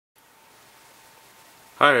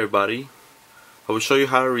Hi everybody, I will show you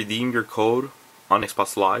how to redeem your code on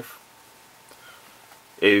Xbox Live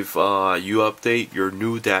if you update your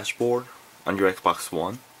new dashboard on your Xbox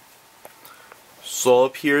One. So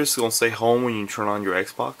up here it's going to say home when you turn on your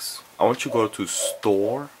Xbox. I want you to go to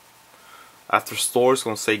store. After store it's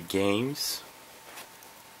going to say games.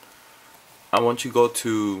 I want you to go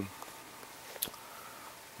to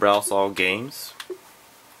browse all games.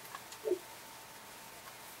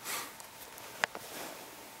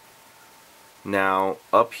 Now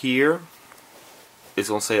up here it's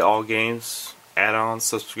going to say all games, add-ons,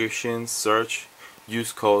 subscriptions, search,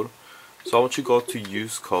 use code. So I want you to go to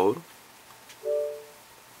use code.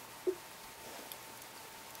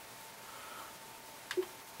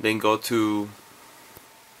 Then go to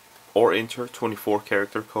or enter 24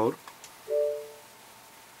 character code.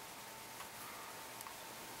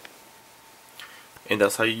 And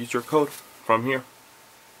that's how you use your code from here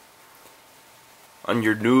on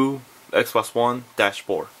your new Xbox One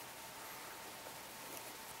dashboard.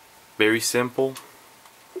 Very simple,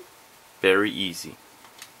 very easy.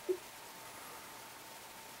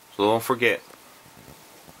 So don't forget,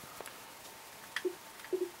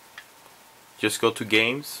 just go to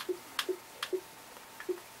games,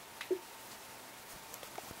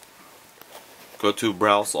 go to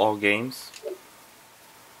browse all games,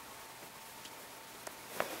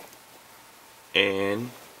 and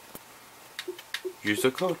use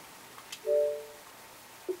the code.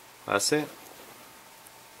 That's it.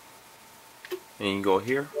 And you can go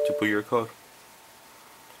here to put your code.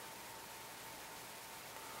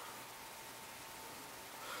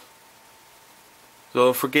 So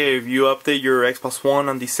don't forget, if you update your Xbox One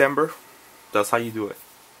on December, that's how you do it.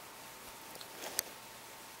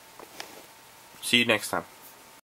 See you next time.